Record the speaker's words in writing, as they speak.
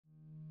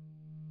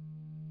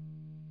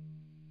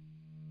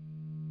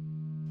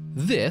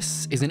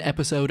This is an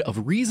episode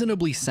of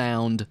Reasonably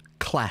Sound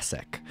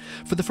Classic.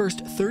 For the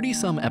first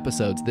 30-some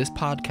episodes, this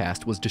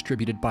podcast was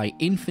distributed by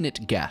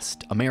Infinite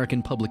Guest,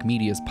 American Public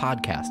Media's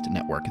podcast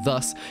network.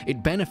 Thus,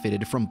 it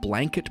benefited from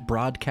blanket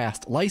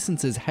broadcast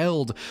licenses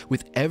held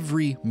with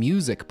every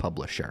music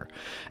publisher.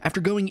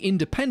 After going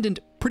independent,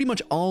 pretty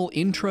much all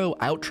intro,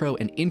 outro,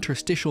 and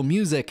interstitial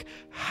music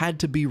had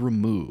to be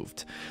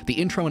removed. The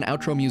intro and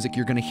outro music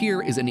you're going to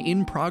hear is an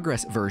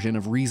in-progress version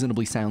of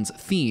Reasonably Sound's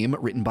theme,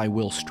 written by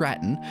Will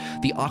Stratton.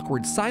 The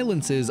awkward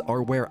silences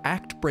are where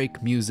act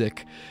break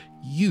music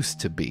used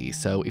to be,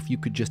 so if you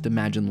could just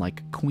imagine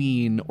like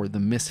Queen or the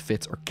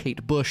Misfits or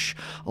Kate Bush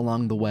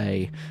along the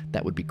way,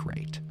 that would be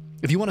great.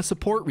 If you want to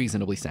support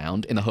Reasonably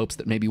Sound in the hopes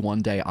that maybe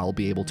one day I'll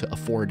be able to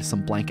afford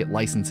some blanket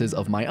licenses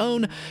of my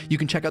own, you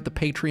can check out the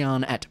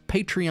Patreon at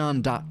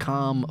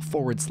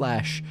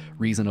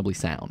patreon.com/Reasonably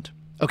Sound.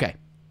 Okay,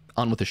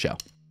 on with the show.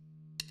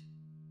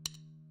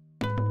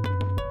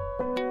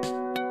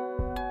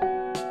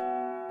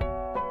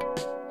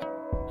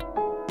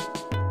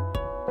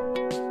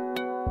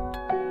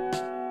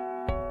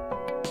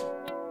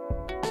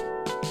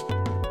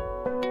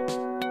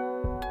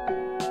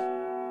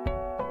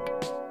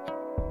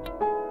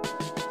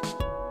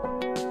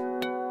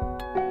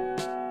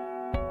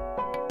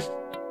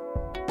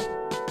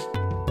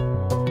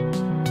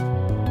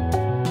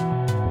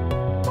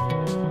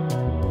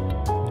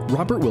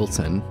 Robert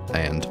Wilson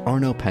and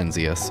Arno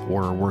Penzius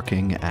were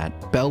working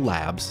at Bell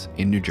Labs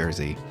in New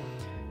Jersey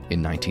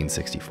in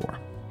 1964.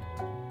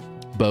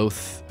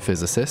 Both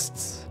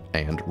physicists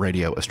and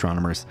radio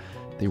astronomers,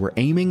 they were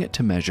aiming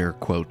to measure,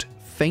 quote,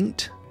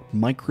 faint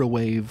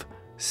microwave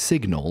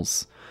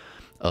signals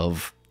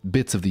of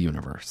bits of the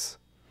universe.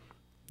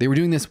 They were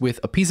doing this with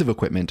a piece of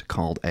equipment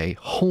called a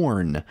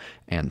horn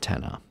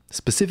antenna,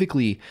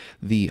 specifically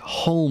the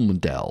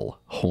Holmdel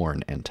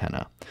horn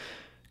antenna,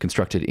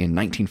 constructed in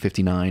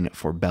 1959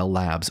 for Bell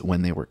Labs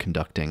when they were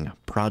conducting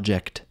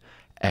Project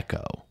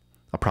Echo,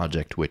 a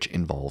project which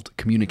involved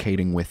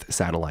communicating with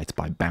satellites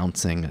by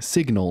bouncing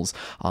signals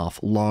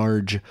off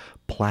large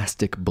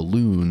plastic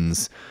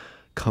balloons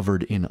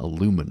covered in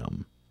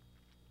aluminum.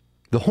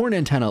 The horn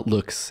antenna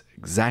looks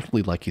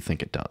exactly like you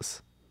think it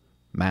does.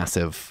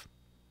 Massive,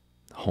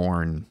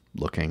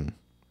 horn-looking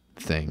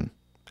thing.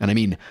 And I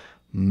mean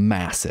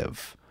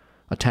massive,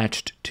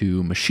 attached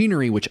to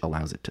machinery which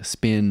allows it to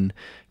spin,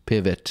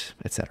 pivot,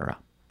 etc.,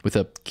 with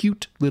a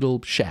cute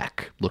little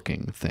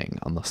shack-looking thing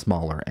on the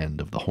smaller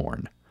end of the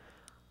horn,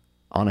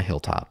 on a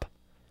hilltop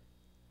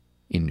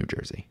in New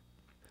Jersey.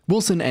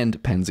 Wilson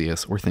and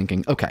Penzius were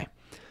thinking, okay,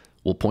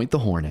 we'll point the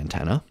horn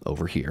antenna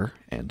over here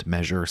and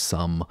measure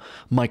some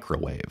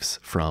microwaves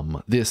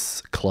from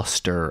this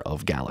cluster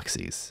of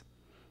galaxies.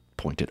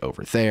 Point it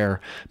over there,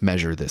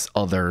 measure this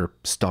other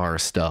star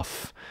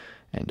stuff,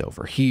 and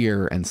over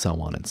here, and so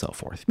on and so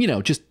forth. You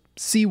know, just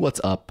see what's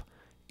up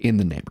in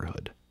the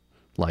neighborhood.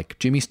 Like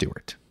Jimmy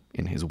Stewart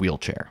in his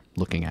wheelchair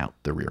looking out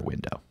the rear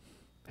window.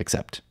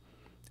 Except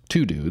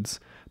two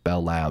dudes,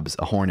 Bell Labs,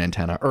 a horn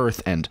antenna,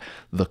 Earth, and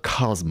the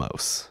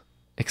cosmos.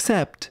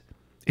 Except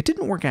it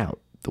didn't work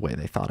out the way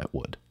they thought it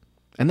would.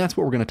 And that's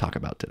what we're going to talk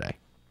about today.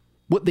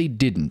 What they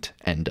didn't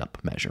end up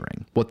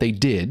measuring. What they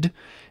did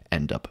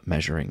end up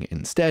measuring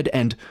instead,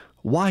 and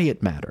why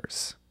it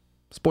matters.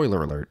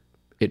 Spoiler alert,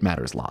 it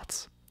matters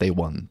lots. They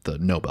won the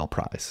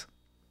Nobel-prize.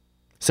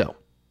 So,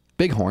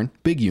 big horn,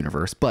 big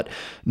universe, but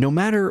no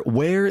matter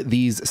where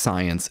these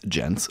science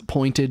gents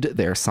pointed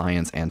their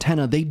science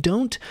antenna, they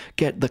don't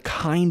get the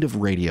kind of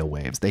radio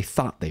waves they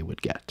thought they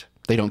would get.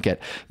 They don't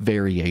get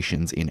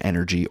variations in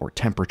energy or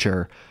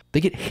temperature.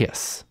 They get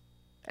hiss,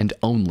 and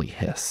only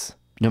hiss.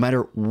 No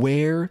matter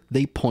where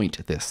they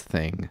point this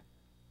thing,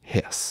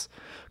 hiss.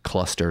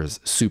 Clusters,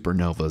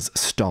 supernovas,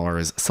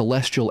 stars,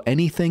 celestial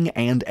anything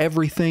and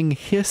everything,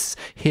 hiss,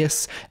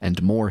 hiss,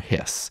 and more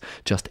hiss.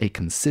 Just a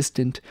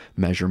consistent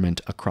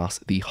measurement across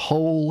the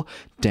whole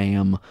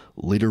damn,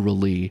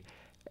 literally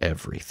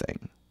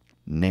everything.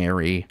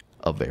 Nary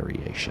a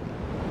variation.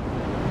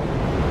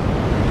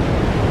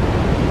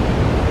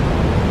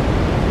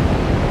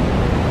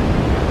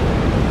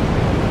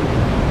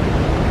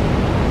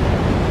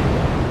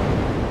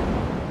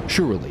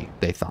 Surely,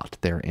 they thought,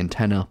 their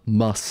antenna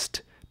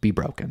must be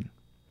broken.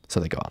 So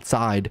they go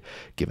outside,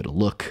 give it a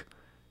look,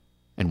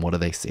 and what do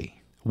they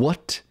see?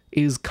 What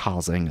is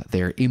causing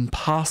their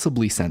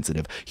impossibly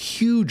sensitive,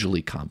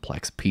 hugely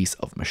complex piece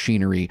of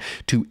machinery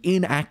to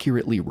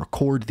inaccurately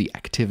record the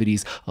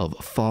activities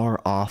of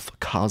far-off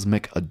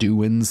cosmic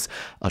aduans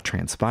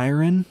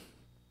transpiring?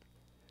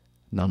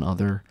 None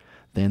other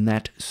than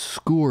that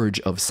scourge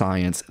of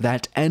science,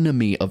 that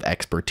enemy of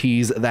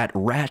expertise, that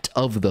rat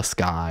of the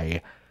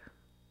sky,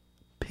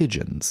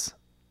 pigeons.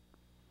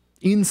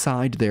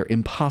 Inside their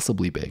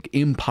impossibly big,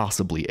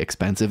 impossibly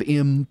expensive,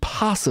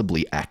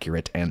 impossibly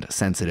accurate and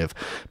sensitive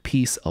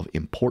piece of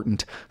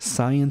important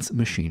science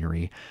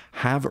machinery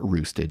have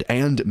roosted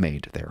and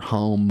made their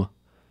home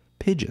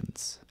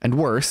pigeons. And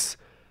worse,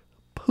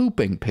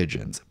 pooping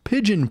pigeons,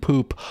 pigeon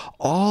poop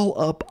all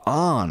up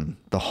on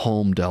the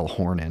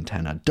Holm-Del-Horn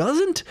antenna.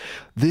 Doesn't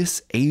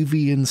this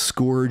avian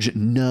scourge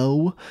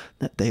know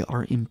that they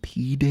are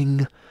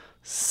impeding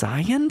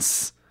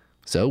science?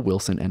 So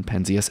Wilson and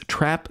Penzius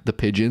trap the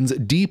pigeons,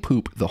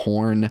 de-poop the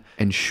horn,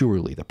 and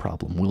surely the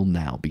problem will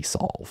now be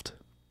solved.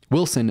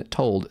 Wilson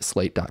told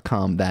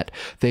Slate.com that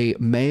they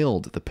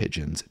mailed the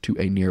pigeons to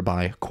a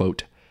nearby,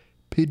 quote,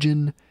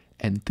 pigeon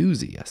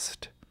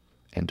enthusiast,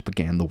 and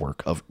began the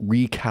work of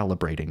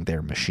recalibrating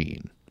their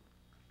machine.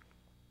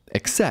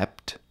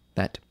 Except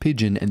that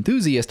pigeon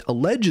enthusiast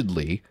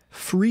allegedly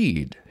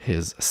freed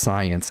his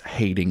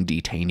science-hating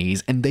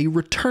detainees, and they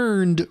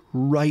returned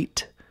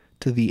right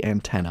to the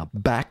antenna,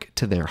 back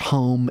to their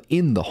home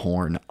in the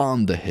horn,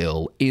 on the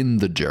hill, in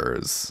the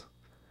Jers.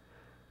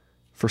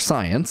 For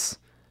science,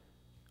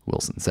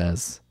 Wilson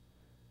says,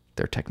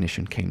 their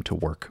technician came to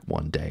work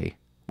one day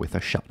with a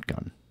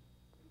shotgun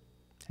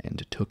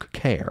and took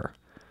care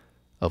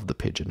of the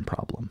pigeon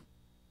problem.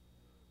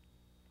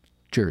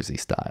 Jersey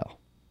style.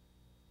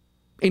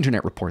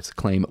 Internet reports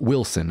claim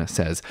Wilson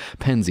says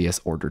Penzius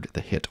ordered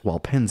the hit, while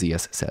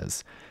Penzius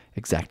says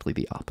exactly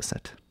the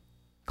opposite.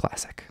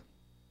 Classic.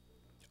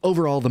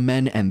 Overall, the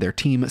men and their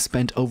team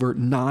spent over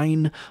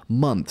 9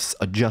 months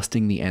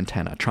adjusting the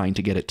antenna, trying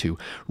to get it to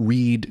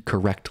read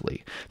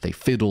correctly. They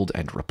fiddled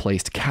and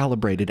replaced,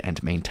 calibrated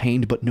and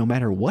maintained, but no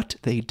matter what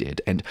they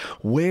did and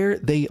where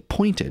they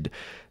pointed,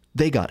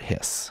 they got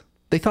hiss.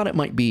 They thought it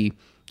might be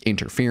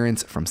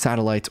interference from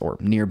satellites or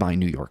nearby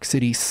New York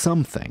City,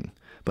 something,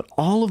 but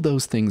all of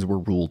those things were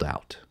ruled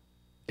out.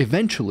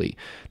 Eventually,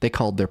 they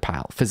called their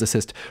pal,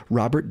 physicist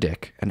Robert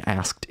Dick, and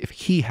asked if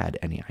he had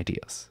any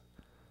ideas.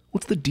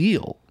 What's the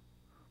deal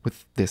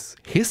with this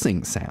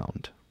hissing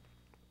sound?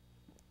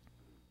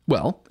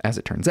 Well, as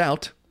it turns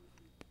out,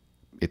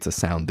 it's a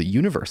sound the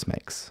universe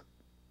makes.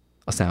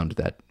 A sound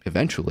that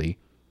eventually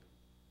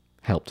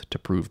helped to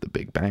prove the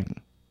Big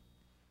Bang.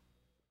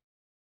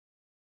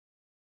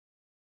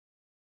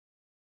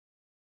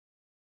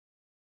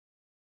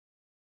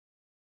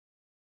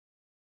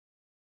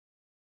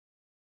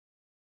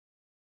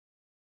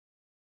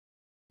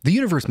 The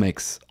universe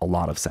makes a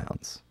lot of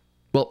sounds.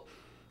 Well,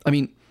 I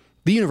mean,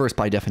 the universe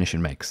by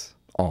definition makes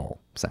all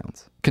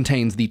sounds,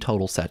 contains the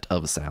total set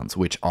of sounds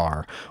which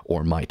are,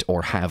 or might,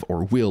 or have,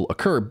 or will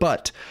occur,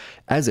 but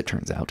as it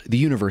turns out, the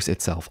universe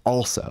itself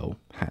also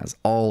has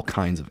all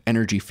kinds of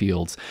energy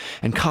fields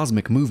and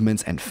cosmic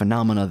movements and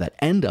phenomena that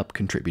end up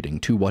contributing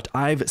to what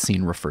I've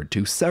seen referred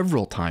to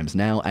several times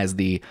now as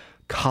the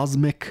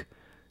cosmic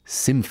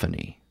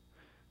symphony,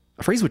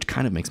 a phrase which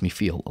kind of makes me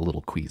feel a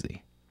little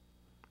queasy.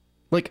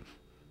 Like,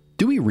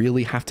 do we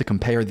really have to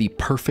compare the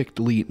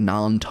perfectly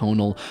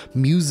non-tonal,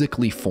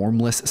 musically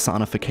formless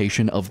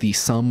sonification of the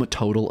sum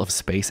total of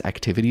space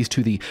activities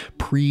to the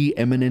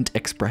preeminent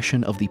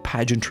expression of the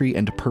pageantry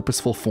and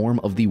purposeful form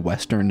of the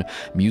Western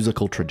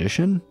musical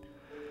tradition?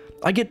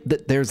 I get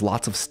that there's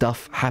lots of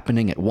stuff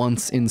happening at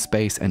once in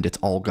space and it's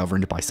all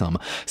governed by some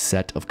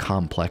set of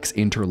complex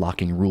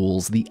interlocking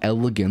rules, the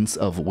elegance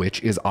of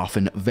which is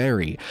often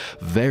very,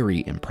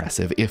 very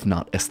impressive, if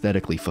not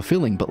aesthetically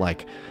fulfilling, but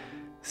like,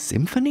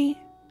 symphony?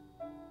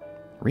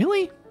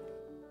 Really?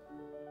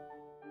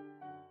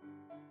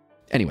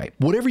 Anyway,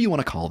 whatever you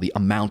want to call the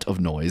amount of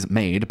noise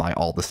made by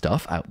all the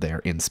stuff out there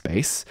in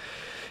space,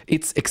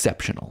 it's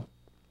exceptional.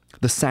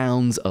 The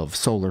sounds of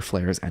solar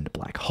flares and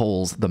black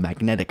holes, the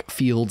magnetic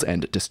fields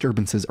and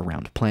disturbances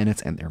around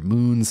planets and their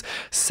moons,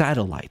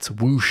 satellites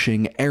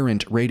whooshing,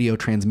 errant radio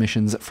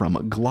transmissions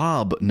from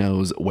glob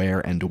knows where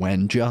and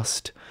when,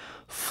 just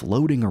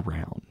floating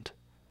around.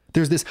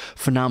 There's this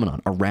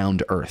phenomenon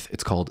around Earth.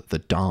 It's called the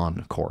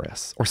dawn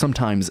chorus, or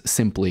sometimes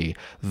simply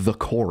the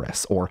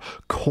chorus, or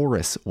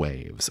chorus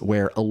waves,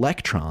 where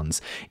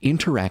electrons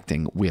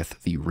interacting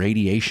with the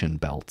radiation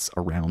belts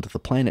around the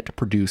planet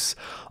produce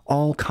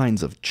all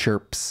kinds of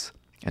chirps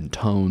and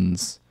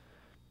tones,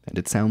 and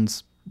it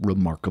sounds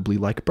remarkably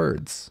like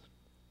birds.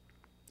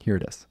 Here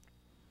it is.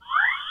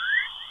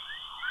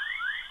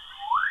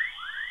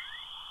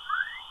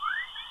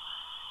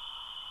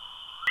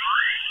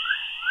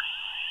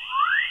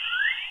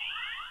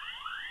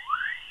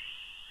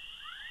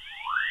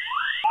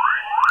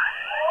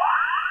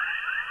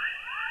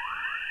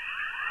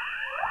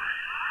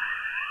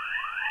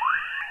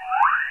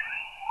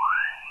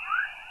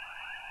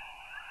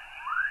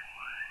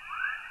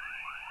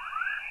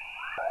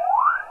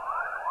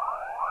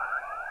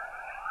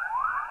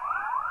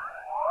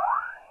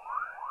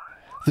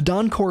 The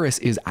dawn chorus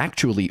is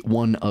actually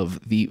one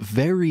of the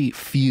very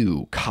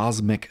few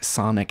cosmic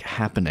sonic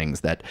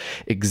happenings that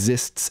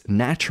exists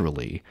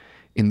naturally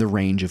in the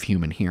range of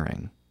human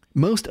hearing.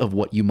 Most of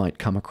what you might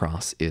come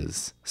across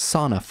is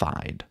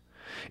sonified.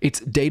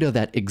 It's data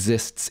that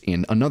exists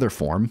in another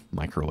form,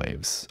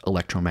 microwaves,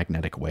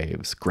 electromagnetic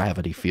waves,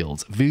 gravity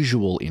fields,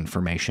 visual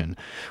information,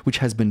 which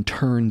has been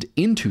turned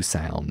into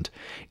sound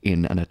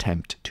in an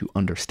attempt to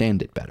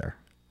understand it better.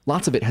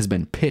 Lots of it has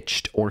been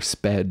pitched or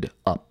sped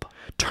up.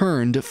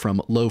 turned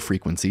from low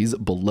frequencies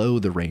below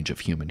the range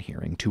of human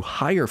hearing to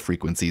higher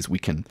frequencies we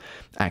can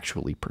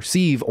actually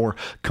perceive, or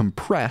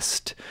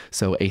compressed,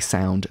 so a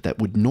sound that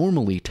would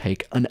normally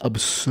take an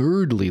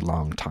absurdly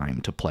long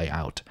time to play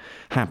out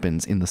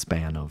happens in the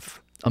span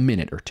of a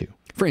minute or two.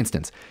 For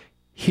instance,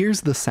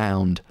 here's the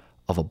sound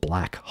of a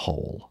black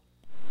hole.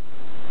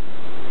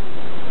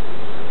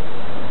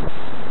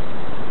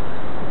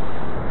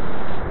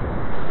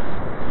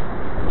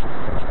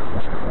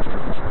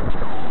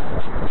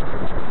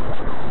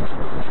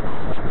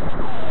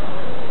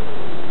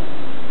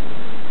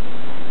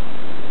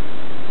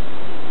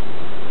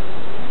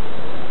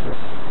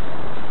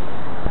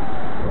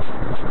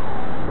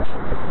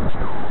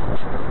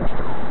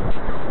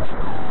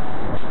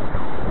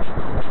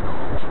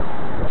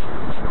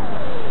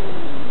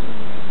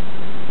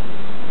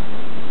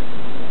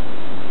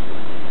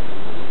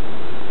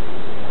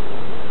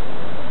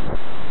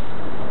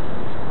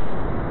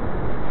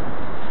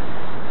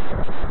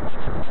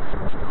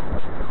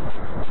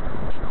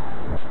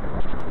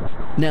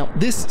 Now,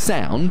 this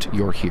sound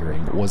you're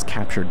hearing was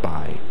captured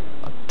by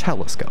a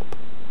telescope.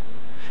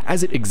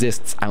 As it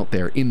exists out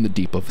there in the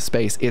deep of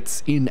space,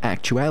 it's in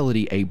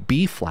actuality a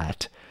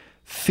B-flat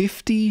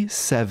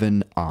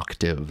 57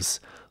 octaves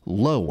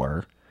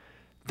lower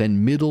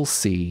than middle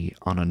C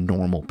on a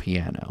normal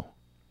piano.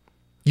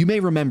 You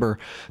may remember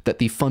that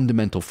the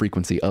fundamental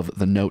frequency of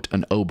the note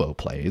an oboe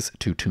plays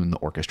to tune the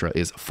orchestra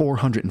is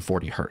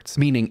 440 hertz,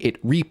 meaning it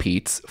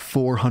repeats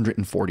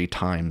 440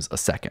 times a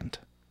second.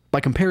 By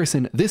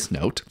comparison, this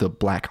note, the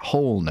black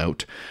hole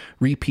note,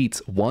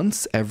 repeats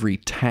once every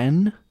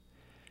 10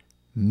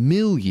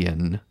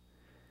 million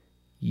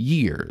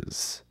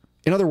years.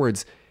 In other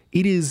words,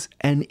 it is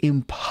an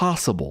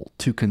impossible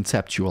to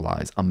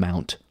conceptualize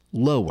amount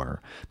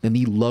lower than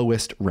the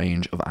lowest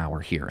range of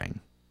our hearing.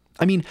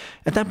 I mean,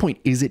 at that point,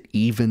 is it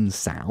even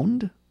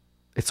sound?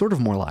 It's sort of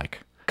more like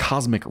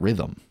cosmic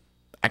rhythm,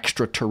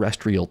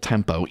 extraterrestrial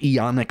tempo,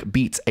 ionic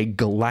beats, a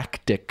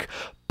galactic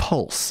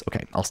pulse.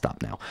 Okay, I'll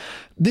stop now.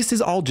 This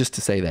is all just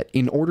to say that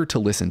in order to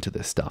listen to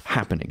this stuff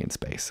happening in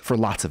space, for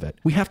lots of it,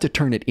 we have to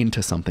turn it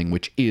into something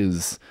which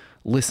is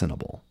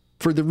listenable.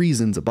 For the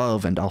reasons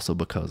above, and also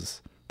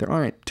because there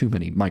aren't too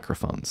many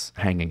microphones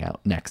hanging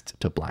out next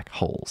to black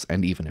holes.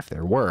 And even if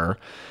there were,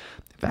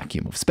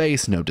 vacuum of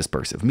space, no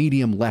dispersive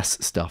medium,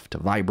 less stuff to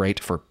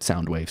vibrate for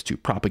sound waves to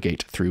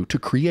propagate through to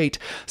create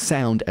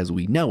sound as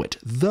we know it.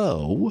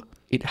 Though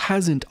it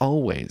hasn't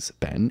always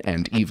been,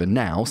 and even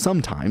now,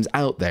 sometimes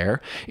out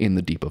there in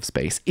the deep of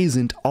space,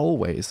 isn't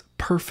always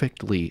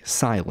perfectly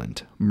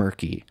silent,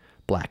 murky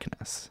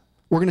blackness.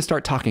 We're going to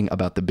start talking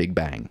about the Big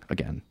Bang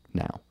again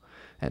now,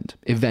 and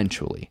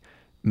eventually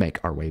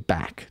make our way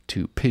back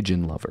to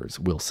pigeon-lovers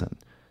Wilson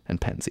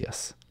and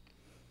Penzius.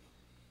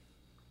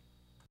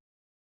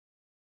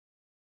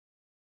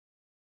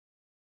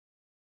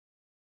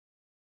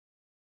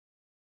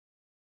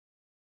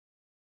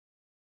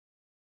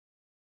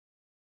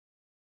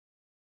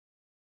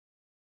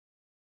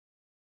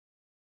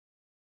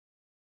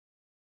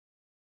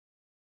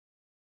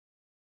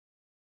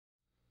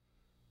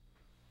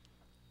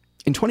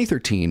 In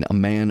 2013, a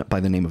man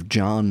by the name of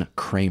John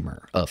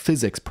Kramer, a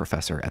physics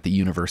professor at the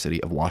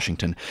University of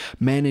Washington,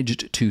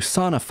 managed to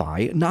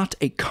sonify not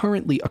a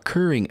currently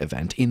occurring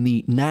event in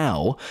the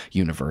now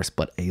universe,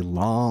 but a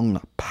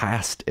long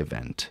past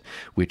event,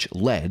 which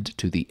led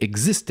to the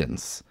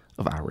existence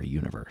of our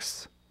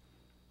universe,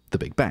 the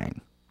Big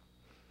Bang.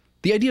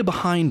 The idea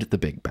behind the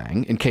Big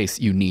Bang, in case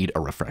you need a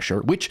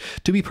refresher, which,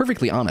 to be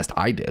perfectly honest,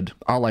 I did.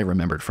 All I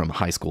remembered from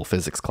high school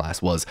physics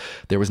class was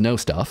there was no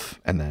stuff,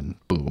 and then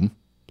boom,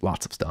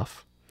 lots of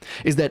stuff,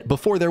 is that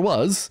before there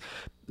was,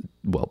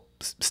 well,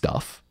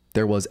 stuff,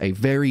 there was a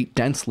very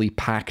densely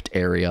packed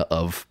area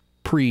of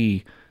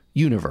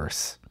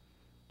pre-universe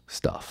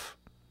stuff.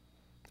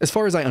 As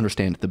far as I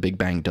understand, the Big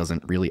Bang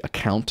doesn't really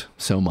account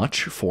so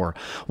much for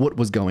what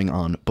was going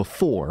on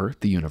before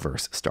the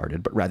universe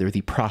started, but rather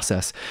the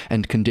process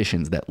and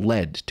conditions that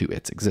led to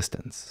its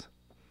existence.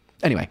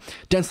 Anyway,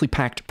 densely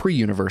packed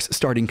pre-universe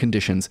starting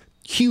conditions,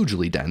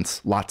 hugely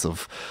dense, lots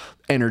of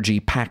energy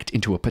packed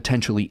into a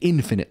potentially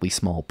infinitely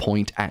small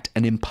point at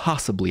an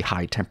impossibly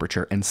high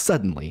temperature, and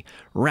suddenly,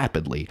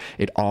 rapidly,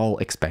 it all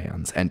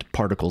expands and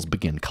particles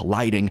begin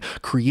colliding,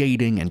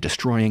 creating and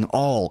destroying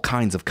all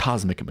kinds of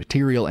cosmic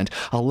material, and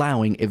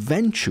allowing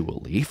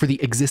eventually for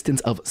the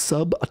existence of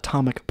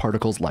subatomic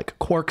particles like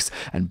quarks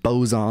and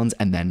bosons,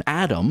 and then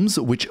atoms,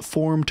 which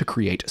form to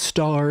create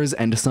stars,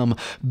 and some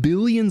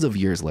billions of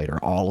years later,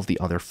 all of the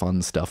other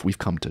fun stuff we've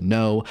come to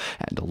know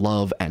and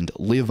love and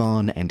live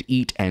on and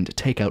eat and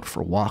take out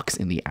for walks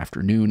in the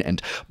afternoon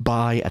and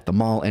buy at the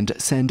mall and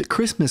send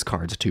Christmas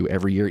cards to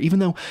every year, even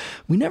though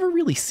we never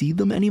really see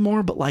them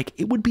anymore. But like,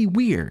 it would be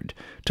weird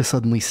to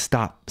suddenly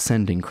stop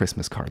sending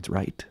Christmas cards,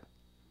 right?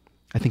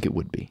 I think it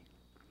would be.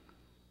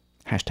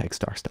 Hashtag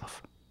star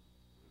stuff.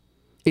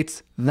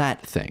 It's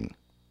that thing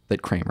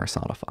that Kramer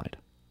sonified.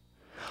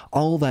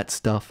 All that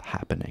stuff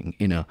happening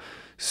in a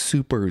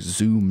super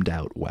zoomed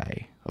out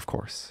way, of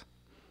course.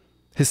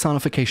 His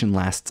sonification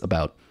lasts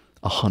about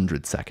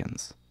 100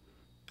 seconds.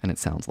 and it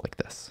sounds like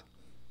this.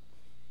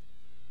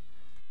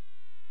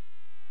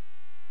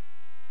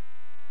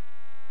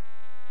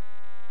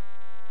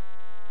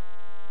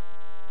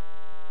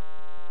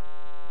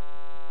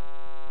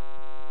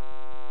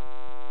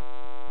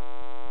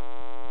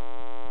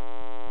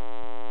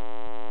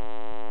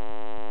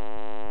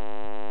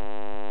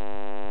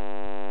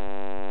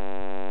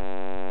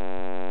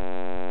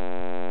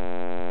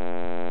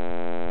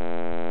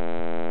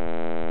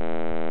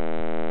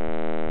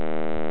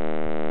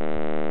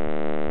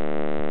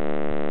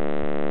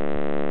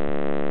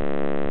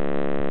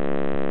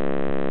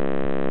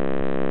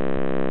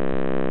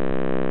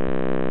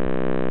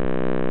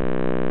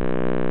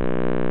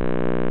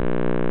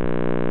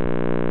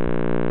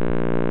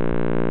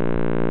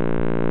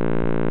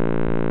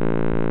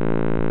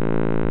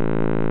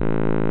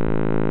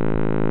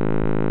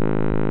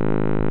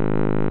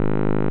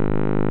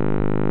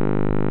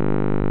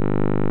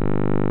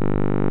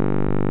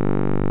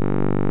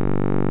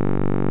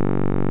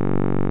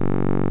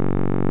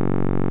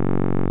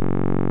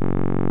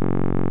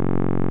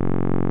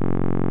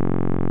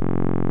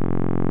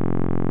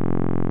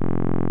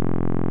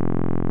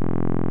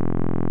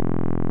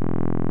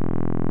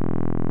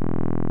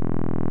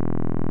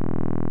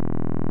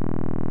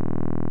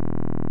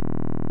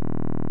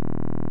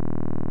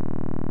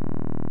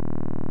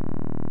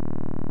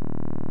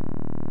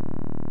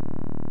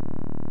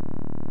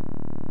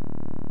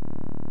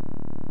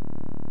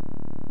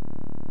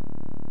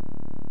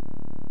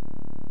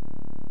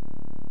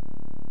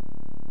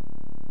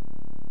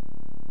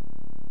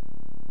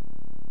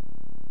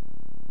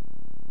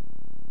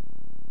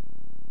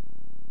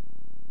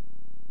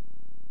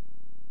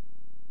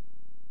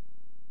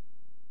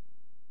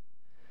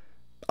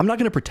 I'm not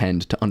going to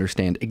pretend to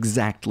understand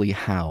exactly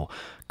how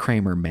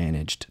Kramer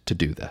managed to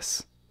do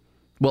this.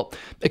 Well,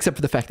 except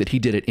for the fact that he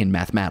did it in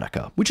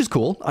Mathematica, which is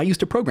cool. I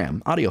used to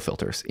program audio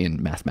filters in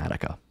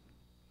Mathematica.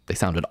 They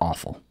sounded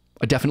awful.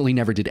 I definitely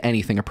never did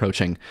anything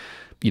approaching,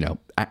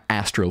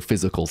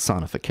 astrophysical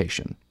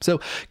sonification. So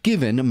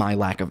given my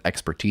lack of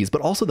expertise, but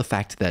also the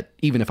fact that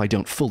even if I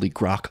don't fully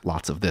grok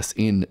lots of this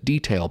in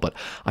detail, but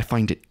I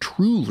find it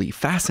truly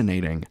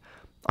fascinating,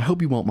 I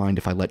hope you won't mind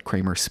if I let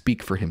Kramer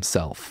speak for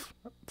himself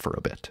for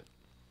a bit.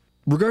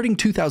 Regarding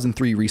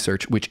 2003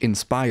 research which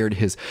inspired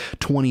his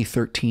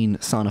 2013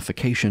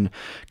 sonification,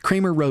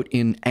 Kramer wrote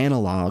in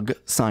Analog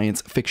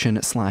Science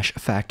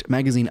Fiction/Fact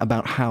magazine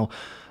about how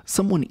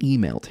someone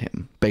emailed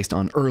him based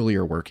on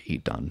earlier work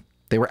he'd done.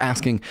 They were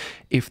asking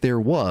if there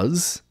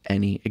was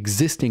any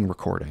existing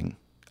recording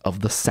of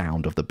the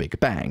sound of the Big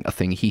Bang, a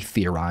thing he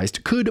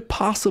theorized could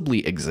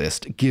possibly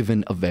exist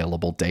given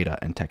available data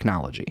and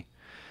technology.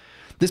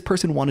 This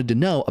person wanted to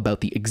know about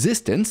the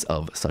existence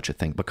of such a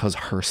thing because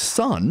her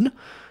son,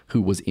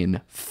 who was in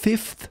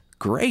 5th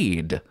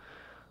grade,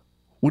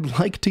 would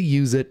like to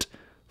use it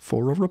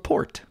for a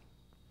report.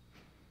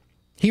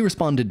 He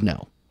responded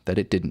no, that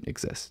it didn't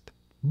exist.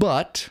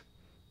 But,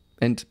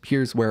 and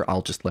here's where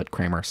I'll just let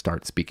Kramer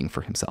start speaking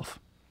for himself.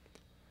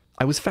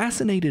 I was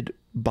fascinated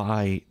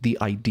by the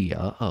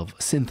idea of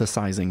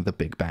synthesizing the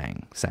Big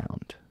Bang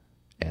sound,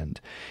 and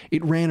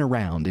it ran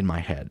around in my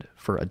head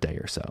for a day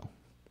or so.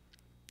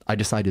 I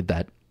decided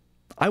that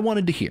I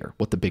wanted to hear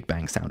what the Big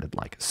Bang sounded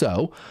like.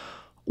 So,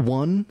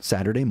 one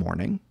Saturday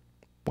morning,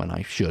 when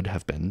I should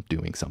have been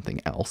doing something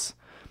else,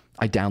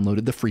 I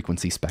downloaded the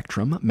frequency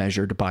spectrum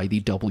measured by the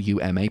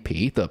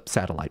WMAP, the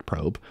satellite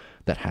probe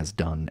that has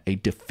done a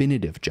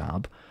definitive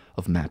job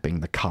of mapping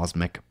the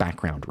cosmic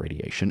background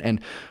radiation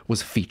and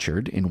was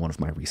featured in one of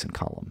my recent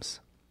columns.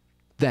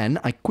 Then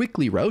I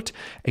quickly wrote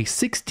a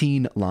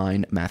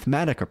 16-line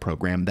Mathematica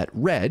program that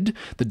read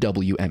the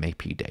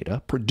WMAP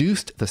data,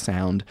 produced the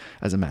sound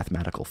as a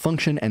mathematical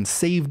function, and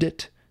saved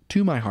it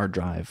to my hard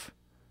drive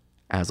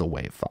as a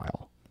WAV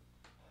file.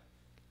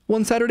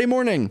 One Saturday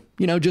morning,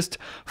 just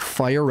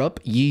fire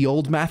up ye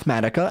old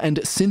Mathematica and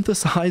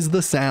synthesize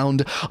the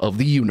sound of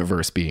the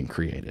universe being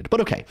created.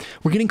 But okay,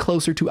 we're getting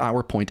closer to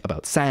our point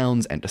about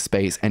sounds and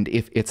space, and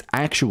if it's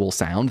actual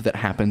sound that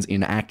happens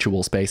in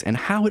actual space, and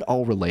how it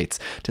all relates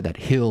to that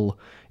hill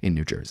in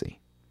New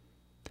Jersey.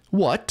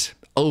 What,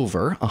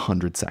 over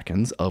 100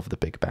 seconds of the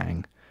Big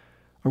Bang,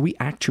 are we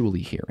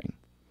actually hearing?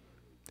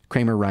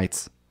 Kramer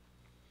writes,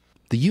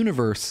 "The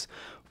universe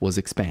was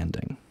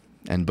expanding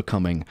and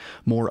becoming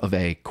more of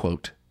a,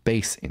 quote,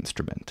 base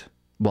instrument,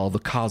 while the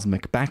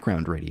cosmic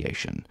background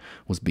radiation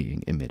was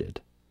being emitted.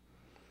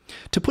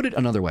 To put it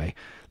another way,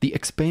 the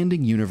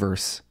expanding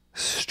universe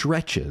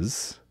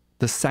stretches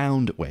the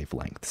sound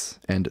wavelengths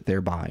and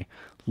thereby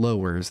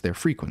lowers their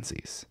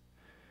frequencies.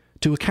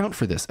 To account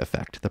for this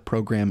effect, the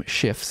program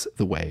shifts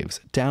the waves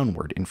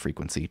downward in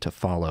frequency to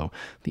follow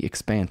the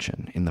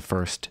expansion in the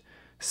first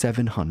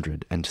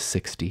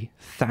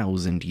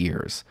 760,000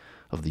 years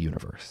of the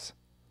universe.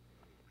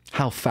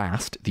 How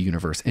fast the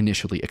universe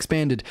initially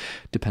expanded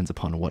depends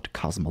upon what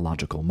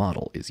cosmological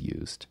model is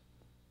used.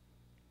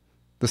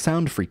 The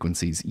sound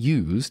frequencies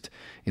used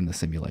in the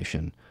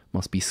simulation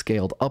must be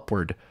scaled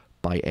upward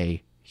by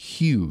a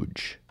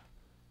huge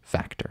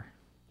factor,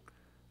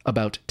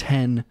 about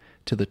 10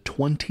 to the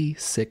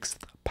 26th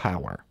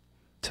power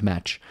to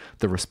match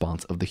the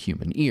response of the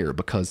human ear,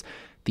 because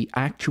the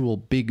actual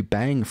Big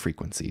Bang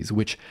frequencies,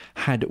 which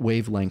had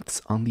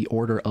wavelengths on the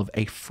order of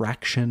a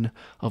fraction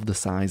of the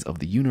size of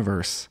the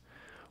universe,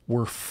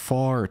 were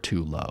far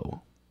too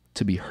low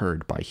to be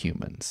heard by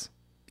humans,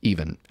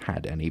 even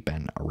had any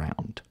been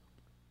around.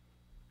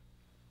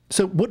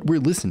 So what we're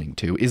listening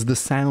to is the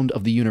sound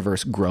of the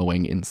universe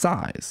growing in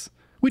size,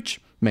 which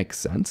makes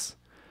sense.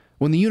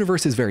 When the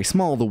universe is very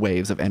small, the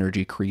waves of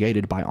energy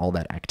created by all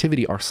that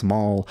activity are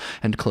small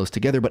and close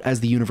together, but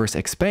as the universe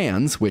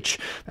expands, which,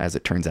 as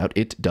it turns out,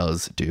 it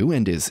does do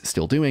and is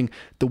still doing,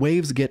 the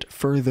waves get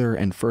further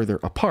and further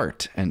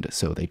apart, and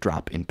so they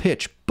drop in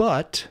pitch.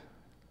 But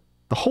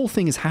the whole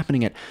thing is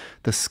happening at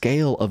the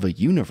scale of a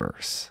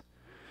universe.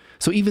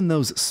 So even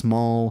those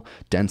small,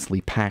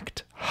 densely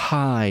packed,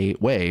 high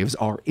waves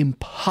are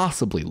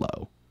impossibly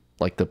low,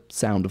 like the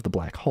sound of the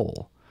black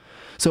hole.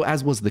 So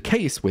as was the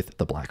case with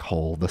the black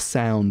hole, the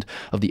sound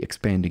of the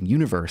expanding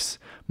universe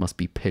must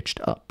be pitched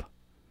up.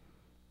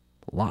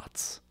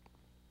 Lots.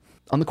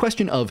 On the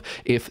question of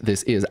if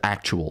this is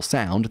actual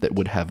sound that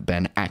would have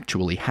been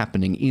actually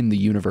happening in the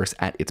universe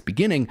at its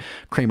beginning,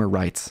 Kramer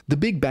writes, "The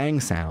Big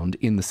Bang sound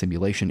in the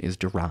simulation is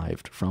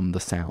derived from the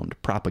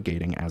sound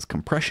propagating as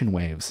compression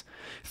waves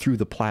through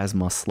the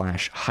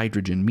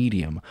plasma/hydrogen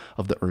medium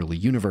of the early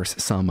universe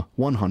some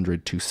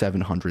 100 to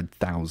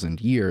 700,000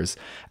 years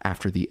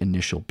after the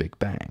initial Big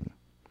Bang.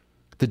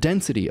 The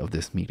density of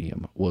this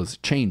medium was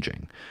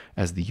changing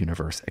as the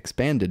universe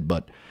expanded,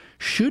 but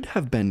should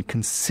have been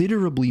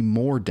considerably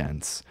more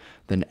dense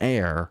than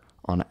air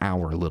on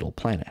our little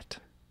planet.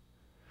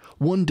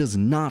 One does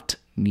not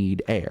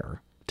need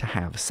air to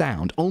have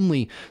sound,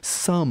 only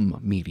some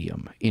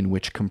medium in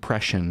which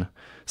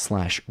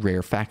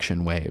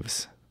compression/rarefaction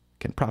waves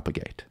can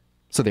propagate."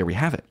 So there we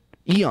have it.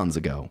 Eons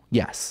ago,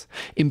 yes.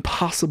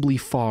 Impossibly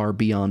far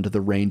beyond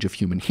the range of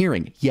human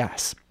hearing,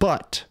 yes.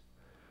 But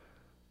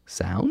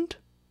sound,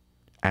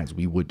 as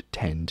we would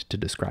tend to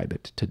describe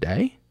it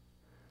today,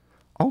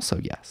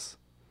 also yes.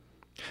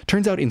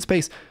 Turns out in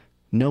space,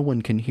 no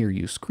one can hear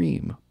you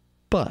scream,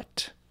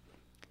 but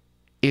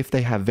if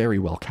they have very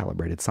well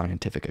calibrated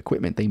scientific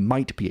equipment, they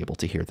might be able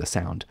to hear the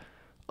sound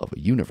of a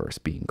universe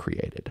being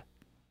created.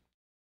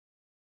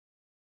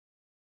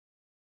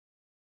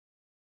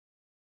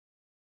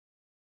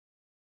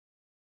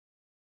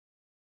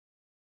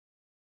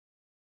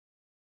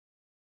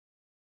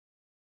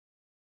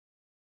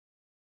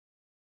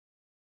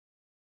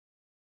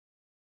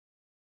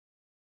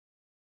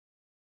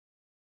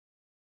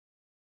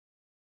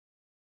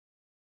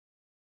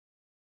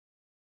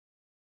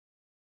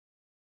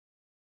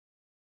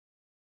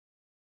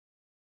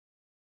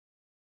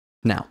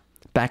 Now,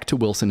 back to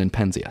Wilson and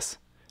Penzius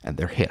and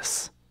their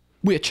hiss,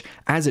 which,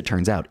 as it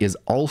turns out, is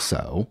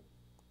also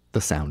the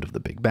sound of the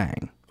Big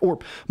Bang. Or,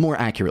 more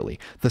accurately,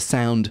 the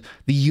sound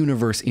the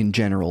universe in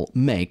general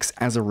makes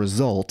as a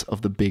result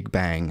of the Big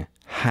Bang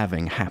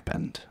having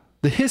happened.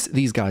 The hiss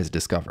these guys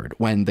discovered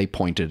when they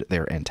pointed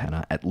their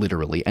antenna at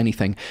literally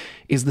anything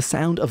is the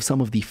sound of some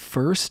of the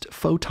first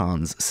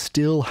photons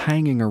still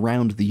hanging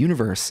around the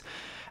universe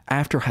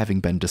after having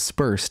been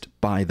dispersed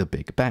by the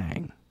Big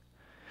Bang.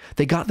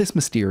 They got this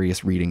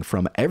mysterious reading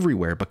from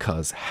everywhere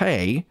because,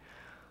 hey,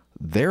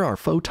 there are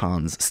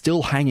photons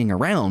still hanging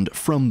around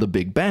from the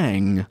Big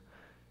Bang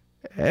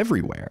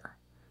everywhere.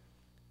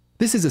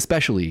 This is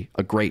especially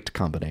a great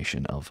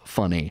combination of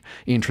funny,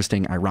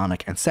 interesting,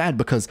 ironic, and sad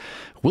because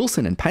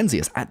Wilson and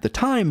Penzius at the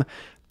time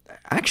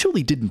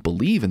actually didn't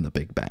believe in the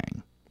Big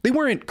Bang. They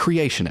weren't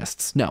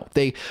creationists, no.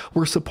 They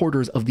were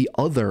supporters of the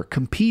other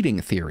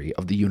competing theory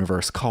of the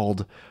universe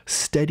called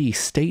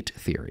steady-state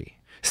theory.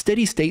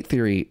 Steady-state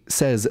theory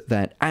says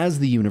that as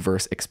the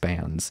universe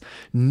expands,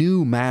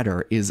 new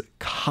matter is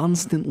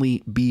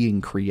constantly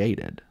being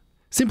created.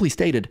 Simply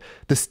stated,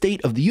 the state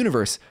of the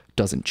universe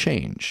doesn't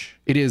change.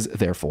 It is,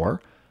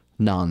 therefore,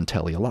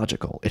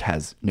 non-teleological. It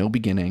has no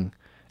beginning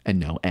and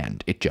no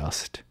end. It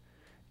just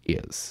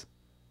is.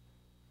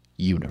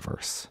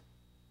 Universe.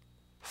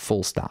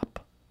 Full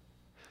stop.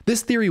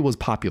 This theory was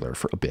popular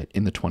for a bit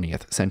in the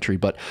 20th century,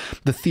 but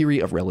the theory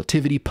of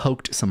relativity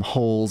poked some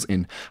holes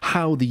in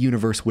how the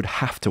universe would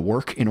have to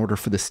work in order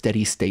for the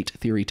steady-state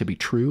theory to be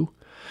true.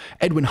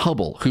 Edwin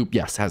Hubble, who,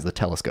 yes, has the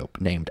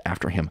telescope named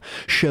after him,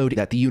 showed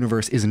that the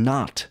universe is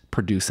not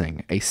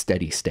producing a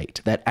steady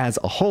state, that as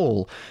a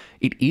whole,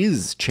 it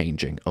is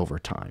changing over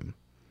time.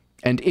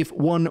 And if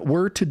one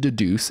were to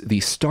deduce the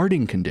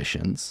starting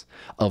conditions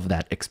of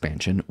that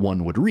expansion,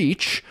 one would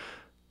reach,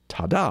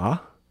 ta-da,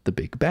 the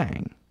Big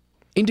Bang,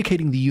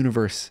 indicating the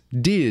universe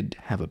did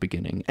have a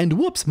beginning and,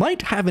 whoops,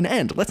 might have an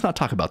end. Let's not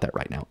talk about that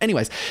right now.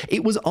 Anyways,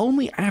 it was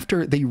only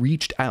after they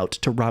reached out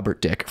to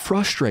Robert Dicke,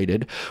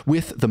 frustrated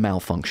with the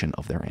malfunction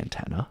of their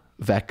antenna,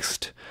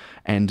 vexed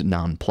and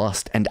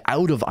nonplussed and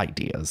out of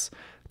ideas,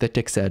 that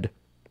Dicke said,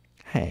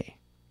 hey,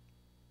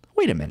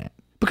 wait a minute.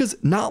 Because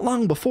not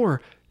long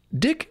before,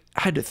 Dicke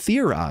had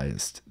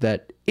theorized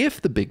that if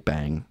the Big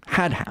Bang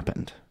had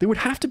happened, there would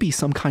have to be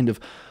some kind of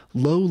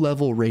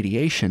low-level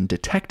radiation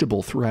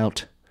detectable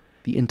throughout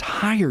the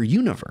entire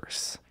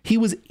universe. He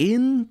was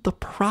in the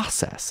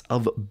process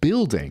of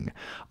building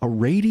a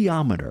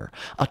radiometer,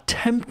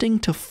 attempting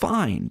to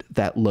find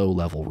that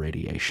low-level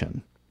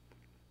radiation,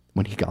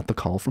 when he got the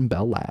call from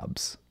Bell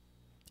Labs.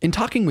 In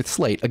talking with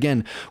Slate,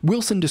 again,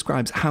 Wilson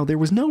describes how there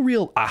was no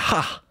real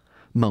aha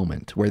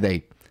moment where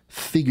they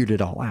figured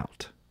it all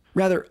out.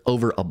 Rather,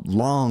 over a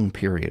long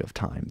period of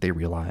time, they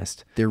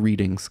realized their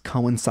readings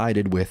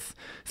coincided with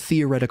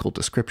theoretical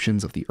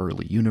descriptions of the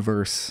early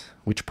universe,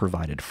 which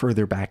provided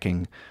further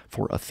backing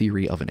for a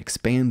theory of an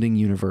expanding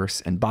universe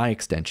and, by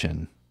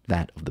extension,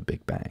 that of the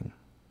Big Bang.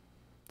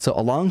 So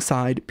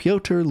alongside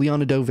Pyotr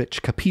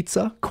Leonidovich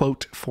Kapitsa,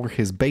 quote, for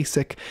his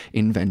basic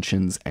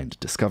inventions and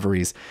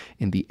discoveries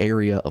in the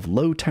area of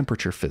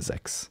low-temperature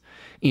physics,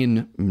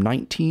 in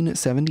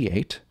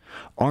 1978,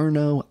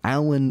 Arno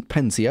Allen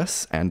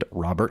Penzius and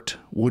Robert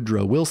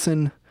Woodrow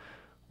Wilson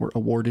were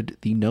awarded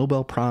the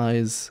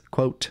Nobel-prize,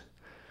 quote,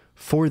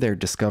 for their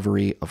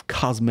discovery of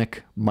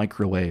cosmic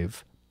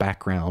microwave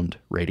background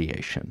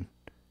radiation,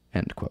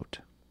 end quote,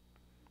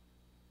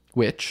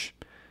 which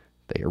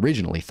they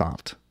originally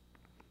thought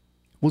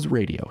was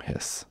radio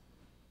hiss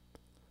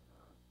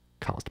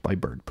caused by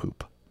bird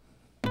poop.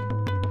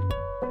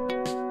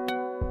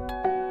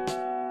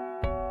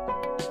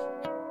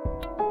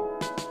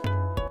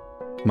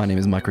 My name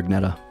is Mike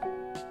Rignetta,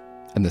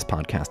 and this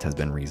podcast has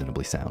been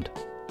Reasonably Sound.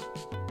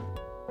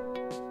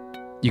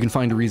 You can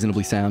find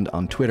Reasonably Sound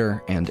on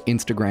Twitter and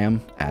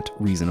Instagram at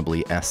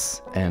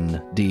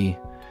reasonably_SND,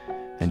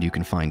 and you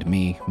can find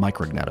me, Mike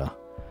Rignetta,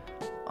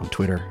 on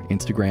Twitter,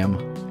 Instagram,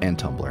 and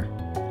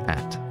Tumblr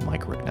at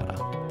Mike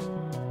Rignetta.